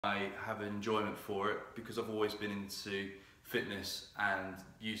I have enjoyment for it because I've always been into fitness and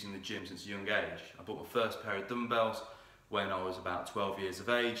using the gym since a young age. I bought my first pair of dumbbells when I was about 12 years of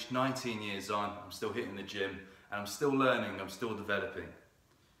age. 19 years on, I'm still hitting the gym and I'm still learning, I'm still developing.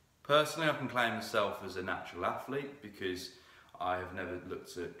 Personally, I can claim myself as a natural athlete because I have never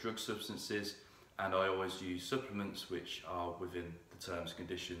looked at drug substances and I always use supplements which are within the terms and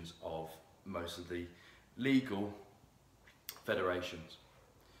conditions of most of the legal federations.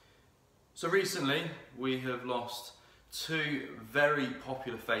 So recently we have lost two very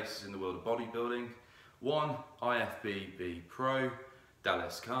popular faces in the world of bodybuilding. One, IFBB pro,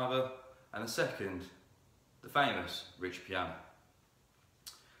 McCarver, and the second, the famous Rich Piana.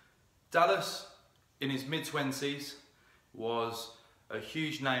 Dallas, in his mid-20s, was a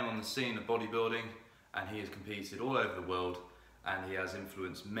huge name on the scene of bodybuilding, and he has competed all over the world and he has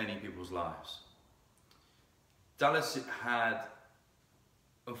influenced many people's lives. Dallas had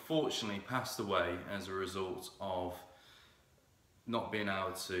unfortunately passed away as a result of not being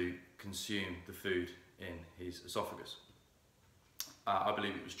able to consume the food in his esophagus. I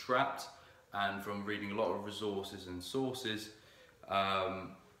believe it was trapped, and from reading a lot of resources and sources, I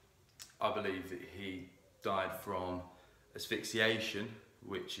believe that he died from asphyxiation,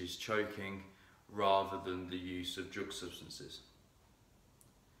 which is choking, rather than the use of drug substances.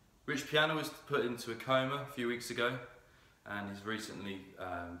 Rich Piana was put into a coma a few weeks ago and he's recently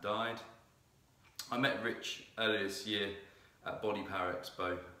died. I met Rich earlier this year at Body Power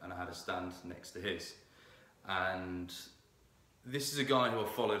Expo and I had a stand next to his. And this is a guy who I've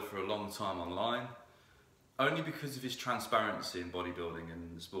followed for a long time online, only because of his transparency in bodybuilding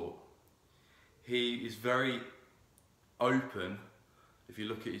and the sport. He is very open, if you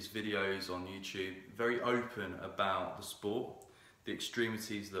look at his videos on YouTube, very open about the sport, the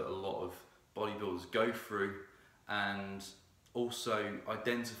extremities that a lot of bodybuilders go through, and also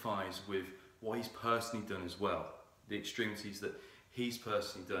identifies with what he's personally done as well, the extremities that he's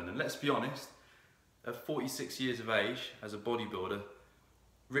personally done. And let's be honest, at 46 years of age, as a bodybuilder,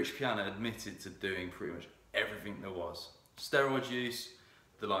 Rich Piana admitted to doing pretty much everything there was. Steroid use,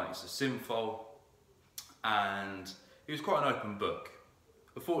 the likes of Synthol, and he was quite an open book.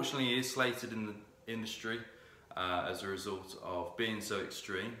 Unfortunately, he is slated in the industry as a result of being so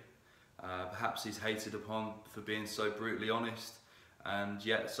extreme. Perhaps he's hated upon for being so brutally honest, and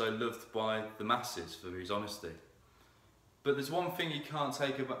yet so loved by the masses for his honesty. But there's one thing you can't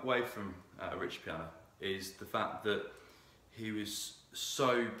take away from Rich Piana, is the fact that he was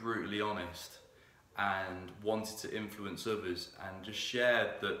so brutally honest and wanted to influence others and just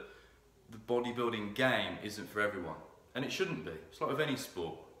shared that the bodybuilding game isn't for everyone. And it shouldn't be. It's like with any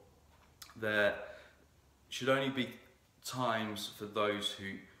sport. There should only be times for those who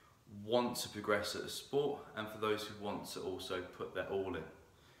want to progress at a sport and for those who want to also put their all in.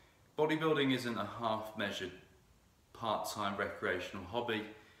 Bodybuilding isn't a half-measured, part-time recreational hobby.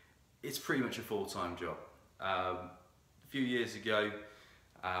 It's pretty much a full-time job. A few years ago,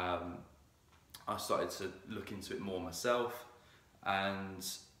 I started to look into it more myself, and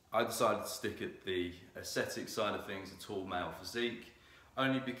I decided to stick at the aesthetic side of things, a tall male physique,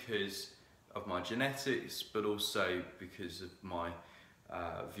 only because of my genetics, but also because of my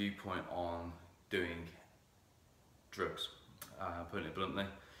viewpoint on doing drugs, putting it bluntly.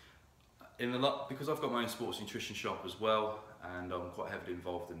 Because I've got my own sports nutrition shop as well, and I'm quite heavily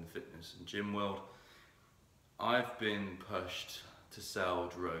involved in the fitness and gym world, I've been pushed to sell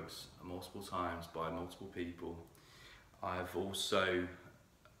drugs multiple times by multiple people. I've also,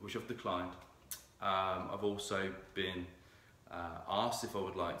 which I've declined, I've also been asked if I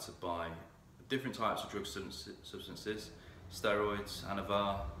would like to buy different types of drug substances, steroids,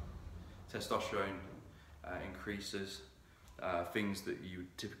 anavar, testosterone increases, things that you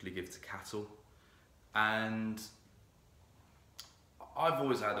would typically give to cattle. And I've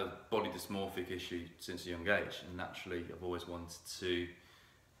always had a body dysmorphic issue since a young age, and naturally I've always wanted to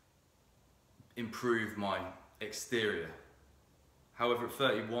improve my exterior. However, at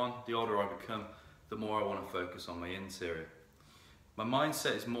 31, the older I become, the more I want to focus on my interior. My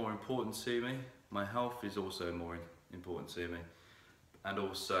mindset is more important to me, my health is also more important to me, and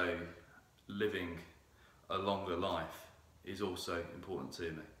also living a longer life is also important to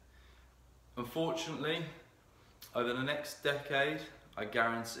me. Unfortunately, over the next decade, I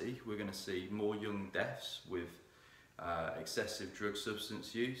guarantee we're going to see more young deaths with excessive drug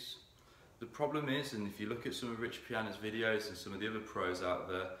substance use. The problem is, and if you look at some of Rich Piana's videos and some of the other pros out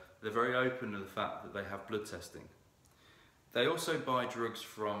there, they're very open to the fact that they have blood testing. They also buy drugs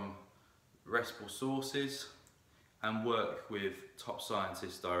from reputable sources and work with top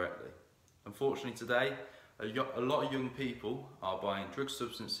scientists directly. Unfortunately today, A lot of young people are buying drug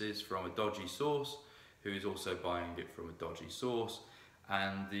substances from a dodgy source, who is also buying it from a dodgy source,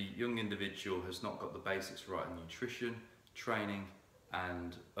 and the young individual has not got the basics right in nutrition, training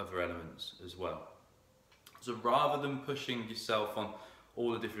and other elements as well. So rather than pushing yourself on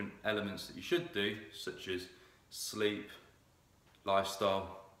all the different elements that you should do, such as sleep,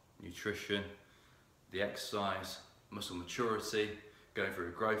 lifestyle, nutrition, the exercise, muscle maturity, going through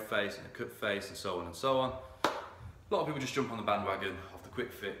a growth phase and a cut phase and so on and so on, a lot of people just jump on the bandwagon of the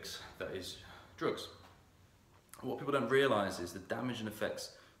quick fix that is drugs. What people don't realise is the damaging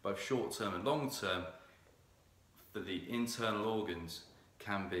effects, both short term and long term, for the internal organs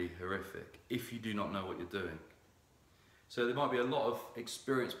can be horrific if you do not know what you're doing. So there might be a lot of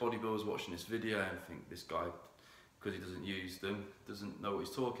experienced bodybuilders watching this video and think this guy, because he doesn't use them, doesn't know what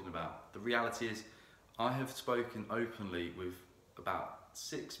he's talking about. The reality is, I have spoken openly with about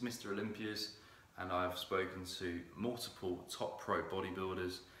 6 Mr. Olympias, and I've spoken to multiple top pro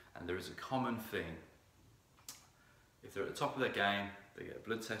bodybuilders, and there is a common theme. If they're at the top of their game, they get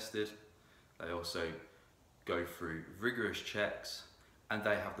blood tested, they also go through rigorous checks, and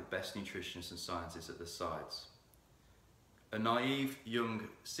they have the best nutritionists and scientists at their sides. A naive, young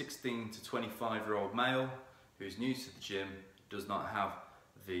 16 to 25-year-old male who's new to the gym does not have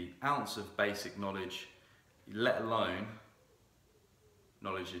the ounce of basic knowledge, let alone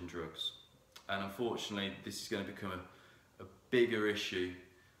knowledge in drugs. And unfortunately, this is going to become a bigger issue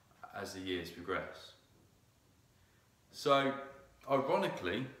as the years progress. So,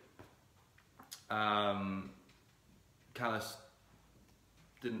 ironically, Callis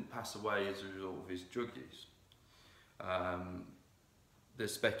didn't pass away as a result of his drug use.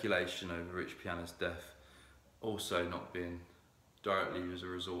 There's speculation over Rich Piana's death also not being directly as a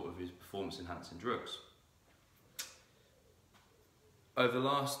result of his performance-enhancing drugs. Over the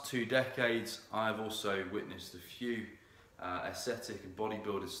last 2 decades, I've also witnessed a few aesthetic and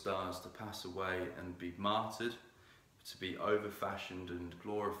bodybuilder stars to pass away and be martyred, to be over-fashioned and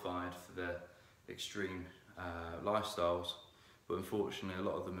glorified for their extreme lifestyles, but unfortunately a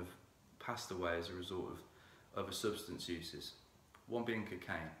lot of them have passed away as a result of other substance uses, one being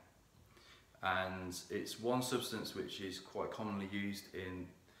cocaine. And it's one substance which is quite commonly used in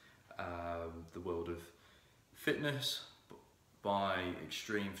the world of fitness by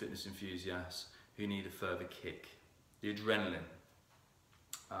extreme fitness enthusiasts who need a further kick, the adrenaline.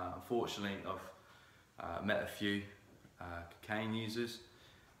 Unfortunately, I've met a few cocaine users.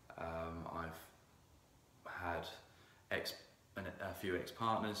 I've had a few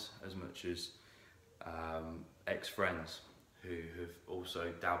ex-partners, as much as ex-friends who have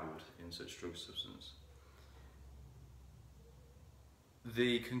also dabbled in such drug substance.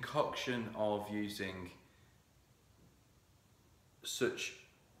 The concoction of using such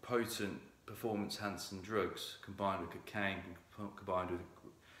potent performance-enhancing drugs, combined with cocaine, combined with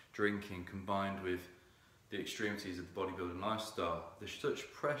drinking, combined with the extremities of the bodybuilding lifestyle, there's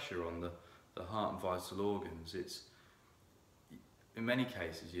such pressure on the heart and vital organs. It's, in many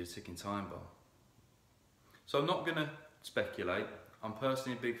cases, you're a ticking time bomb. So I'm not going to speculate. I'm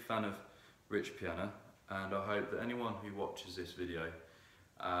personally a big fan of Rich Piana, and I hope that anyone who watches this video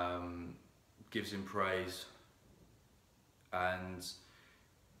gives him praise and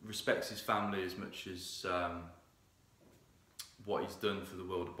respects his family as much as what he's done for the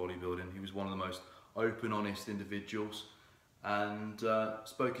world of bodybuilding. He was one of the most open, honest individuals, and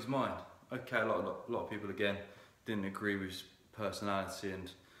spoke his mind. Okay, a lot of people again didn't agree with his personality and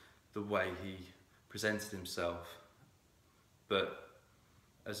the way he presented himself, but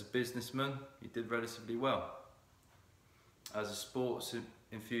as a businessman he did relatively well. As a sports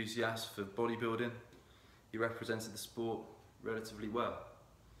enthusiast for bodybuilding, he represented the sport relatively well,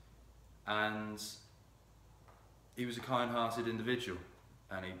 and he was a kind-hearted individual,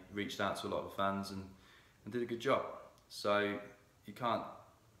 and he reached out to a lot of fans and did a good job. So you can't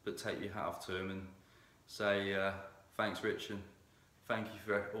but take your hat off to him and say thanks Rich, and thank you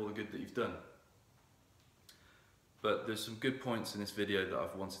for all the good that you've done. But there's some good points in this video that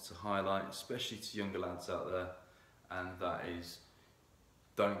I've wanted to highlight, especially to younger lads out there, and that is,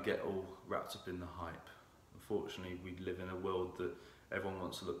 don't get all wrapped up in the hype. Unfortunately, we live in a world that everyone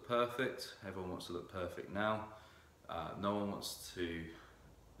wants to look perfect, everyone wants to look perfect now, no one wants to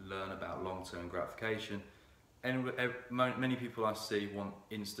learn about long-term gratification, and many people I see want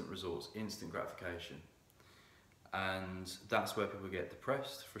instant results, instant gratification, and that's where people get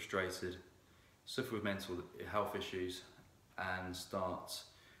depressed, frustrated, suffer with mental health issues, and start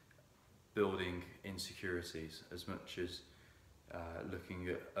building insecurities, as much as looking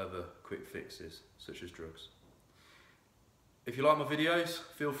at other quick fixes such as drugs. If you like my videos,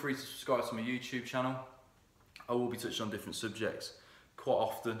 feel free to subscribe to my YouTube channel. I will be touching on different subjects quite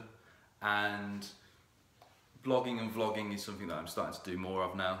often, and blogging and vlogging is something that I'm starting to do more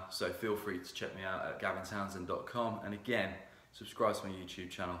of now, so feel free to check me out at gavintownsend.com, and again, subscribe to my YouTube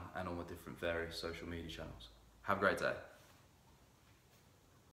channel and all my different various social media channels. Have a great day.